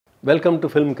Welcome to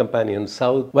Film Companion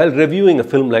South. While reviewing a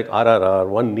film like RRR,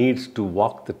 one needs to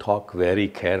walk the talk very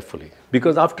carefully.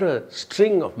 Because after a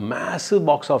string of massive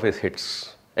box office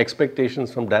hits,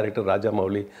 expectations from director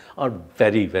Rajamouli are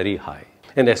very, very high.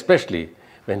 And especially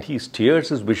when he steers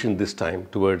his vision this time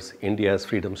towards India's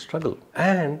freedom struggle.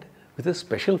 And with a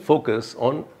special focus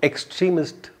on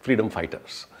extremist freedom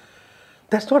fighters.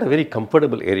 That's not a very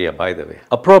comfortable area, by the way.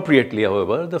 Appropriately,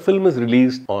 however, the film is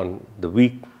released on the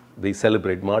week we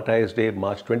celebrate Martyrs' Day,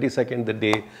 March 22nd, the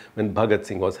day when Bhagat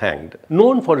Singh was hanged.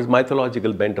 Known for his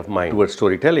mythological bent of mind towards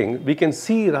storytelling, we can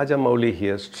see Rajamouli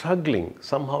here struggling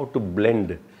somehow to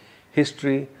blend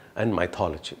history and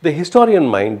mythology. The historian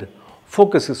mind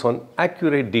focuses on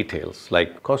accurate details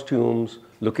like costumes,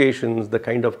 locations, the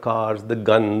kind of cars, the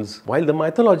guns, while the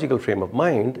mythological frame of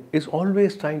mind is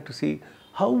always trying to see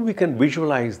how we can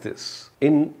visualize this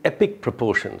in epic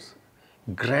proportions,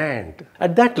 grand.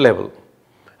 At that level,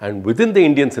 and within the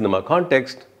Indian cinema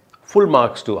context, full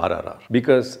marks to RRR,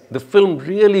 because the film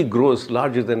really grows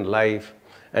larger than life,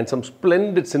 and some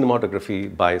splendid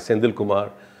cinematography by Senthil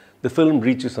Kumar, the film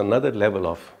reaches another level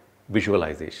of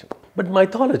visualization. But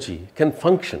mythology can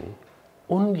function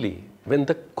only when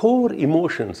the core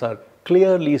emotions are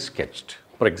clearly sketched.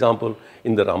 For example,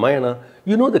 in the Ramayana,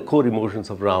 you know the core emotions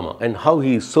of Rama and how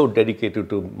he is so dedicated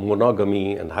to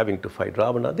monogamy and having to fight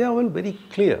Ravana. They are all very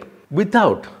clear.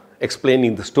 Without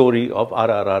explaining the story of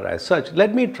RRR as such,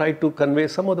 let me try to convey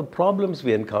some of the problems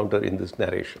we encounter in this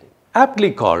narration.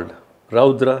 Aptly called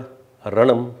Raudra,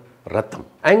 Ranam, Ratham.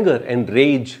 Anger and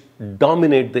rage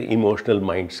dominate the emotional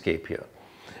mindscape here.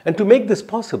 And to make this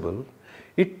possible,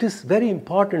 it is very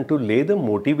important to lay the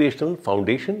motivational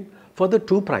foundation for the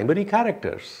two primary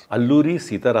characters. Alluri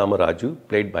Sita Ramaraju,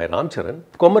 played by Charan,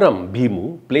 Komaram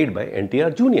Bhimu, played by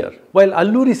NTR Jr. While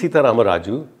Alluri Sita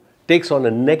Ramaraju takes on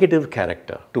a negative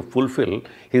character to fulfill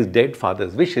his dead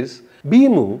father's wishes,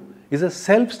 Bhimu is a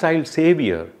self-styled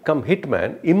savior come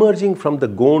hitman emerging from the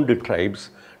Gond tribes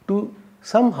to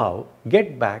somehow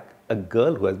get back a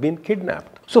girl who has been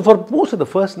kidnapped. So for most of the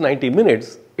first 90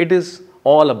 minutes, it is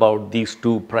all about these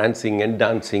two prancing and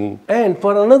dancing. And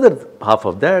for another half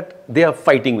of that, they are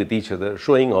fighting with each other,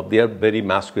 showing off their very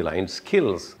masculine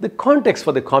skills. The context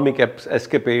for the comic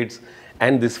escapades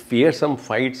and these fearsome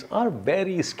fights are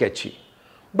very sketchy,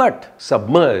 but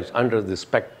submerged under this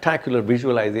spectacular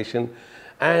visualization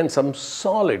and some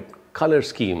solid color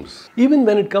schemes. Even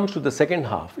when it comes to the second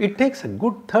half, it takes a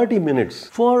good 30 minutes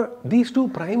for these two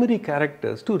primary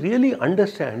characters to really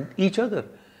understand each other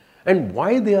and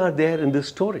why they are there in this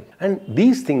story. And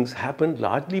these things happen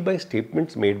largely by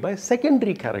statements made by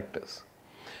secondary characters.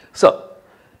 So,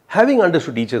 having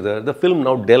understood each other, the film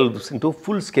now delves into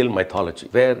full-scale mythology,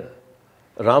 where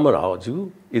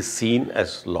Ramaraju is seen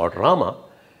as Lord Rama,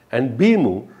 and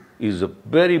Bhimu is a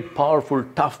very powerful,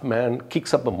 tough man,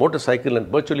 kicks up a motorcycle and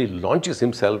virtually launches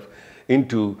himself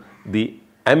into the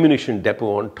ammunition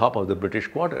depot on top of the British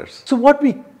quarters. So what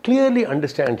we clearly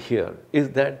understand here is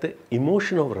that the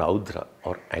emotion of Raudra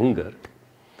or anger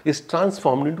is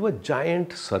transformed into a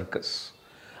giant circus,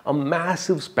 a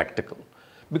massive spectacle,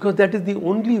 because that is the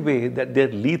only way that their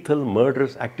lethal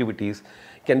murderous activities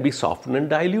can be softened and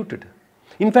diluted.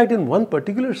 In fact, in one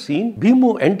particular scene,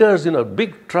 Bhimu enters in a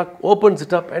big truck, opens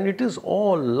it up, and it is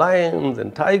all lions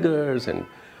and tigers and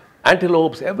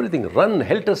antelopes, everything run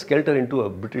helter-skelter into a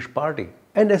British party.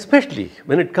 And especially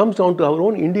when it comes down to our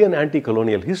own Indian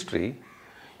anti-colonial history,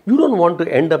 you don't want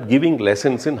to end up giving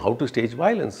lessons in how to stage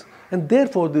violence. And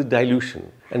therefore, this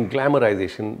dilution and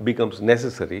glamorization becomes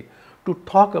necessary to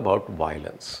talk about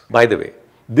violence. By the way,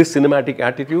 this cinematic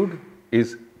attitude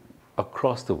is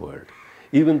across the world.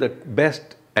 Even the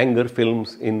best anger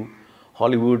films in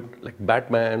Hollywood, like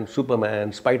Batman,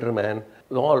 Superman, Spider-Man,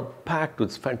 all packed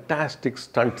with fantastic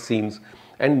stunt scenes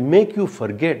and make you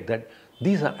forget that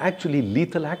these are actually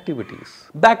lethal activities.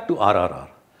 Back to RRR.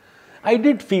 I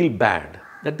did feel bad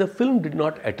that the film did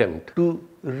not attempt to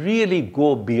really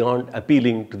go beyond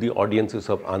appealing to the audiences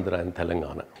of Andhra and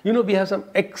Telangana. You know, we have some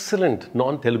excellent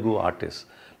non-Telugu artists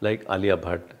like Alia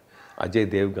Bhatt, Ajay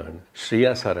Devgan,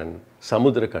 Shriya Charan,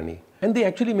 Samudrakani, and they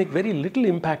actually make very little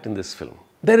impact in this film.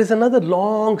 There is another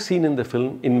long scene in the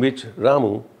film in which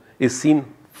Ramu is seen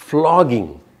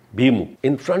flogging Bhimu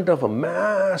in front of a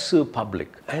massive public.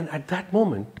 And at that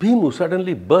moment, Bhimu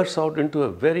suddenly bursts out into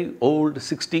a very old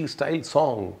 60s style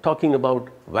song talking about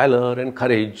valor and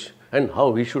courage and how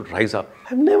we should rise up.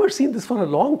 I've never seen this for a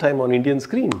long time on Indian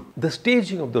screen. The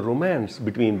staging of the romance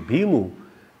between Bhimu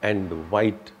and the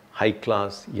white,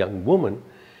 high-class young woman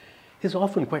is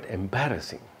often quite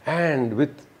embarrassing. And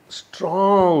with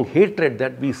strong hatred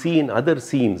that we see in other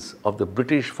scenes of the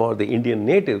British for the Indian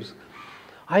natives,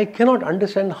 I cannot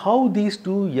understand how these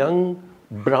two young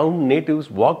brown natives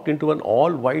walked into an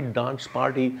all-white dance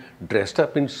party, dressed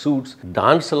up in suits,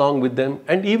 danced along with them,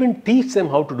 and even teach them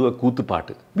how to do a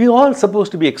koothupattu. We are all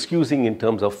supposed to be excusing in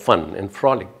terms of fun and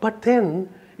frolic, but then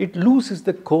it loses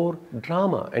the core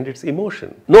drama and its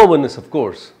emotion. No one is, of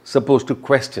course, supposed to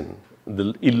question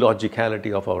the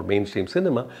illogicality of our mainstream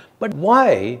cinema, but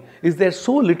why is there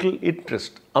so little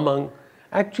interest among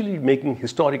actually making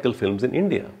historical films in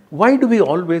India? Why do we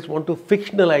always want to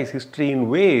fictionalize history in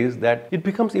ways that it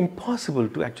becomes impossible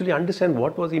to actually understand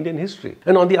what was Indian history?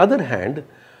 And on the other hand,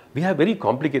 we have very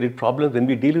complicated problems when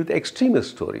we deal with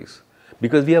extremist stories,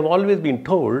 because we have always been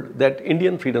told that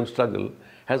Indian freedom struggle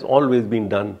has always been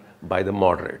done by the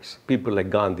moderates, people like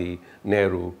Gandhi,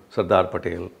 Nehru, Sardar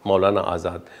Patel, Maulana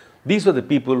Azad. These were the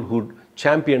people who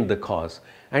championed the cause,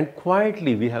 and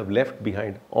quietly we have left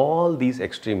behind all these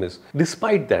extremists.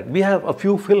 Despite that, we have a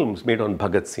few films made on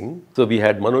Bhagat Singh. So we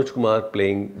had Manoj Kumar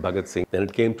playing Bhagat Singh, then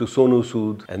it came to Sonu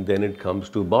Sood, and then it comes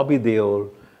to Bobby Deol,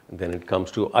 and then it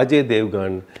comes to Ajay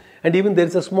Devgan, and even there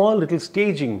is a small little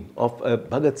staging of a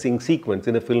Bhagat Singh sequence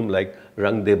in a film like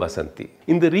Rang De Basanti.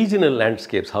 In the regional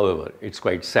landscapes, however, it's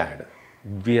quite sad.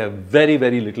 We have very,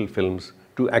 very little films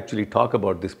to actually talk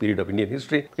about this period of Indian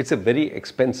history. It's a very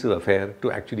expensive affair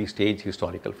to actually stage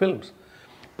historical films.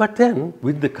 But then,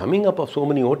 with the coming up of so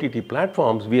many OTT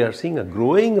platforms, we are seeing a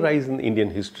growing rise in Indian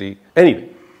history. Anyway,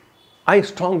 I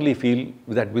strongly feel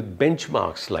that with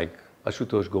benchmarks like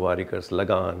Ashutosh Gowarikkar's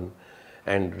Lagan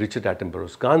and Richard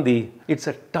Attenborough's Gandhi, it's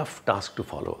a tough task to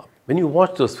follow up. When you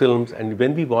watch those films and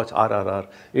when we watch RRR,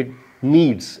 it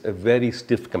needs a very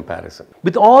stiff comparison.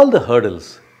 With all the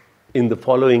hurdles in the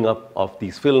following up of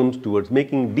these films towards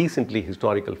making decently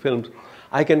historical films,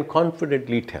 I can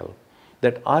confidently tell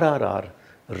that RRR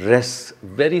rests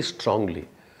very strongly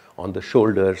on the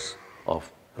shoulders of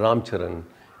Ram Charan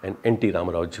and N.T.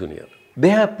 Ramarao Jr. They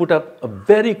have put up a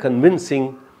very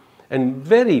convincing and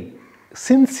very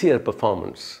sincere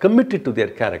performance, committed to their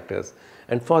characters,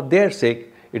 and for their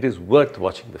sake, it is worth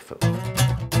watching the film.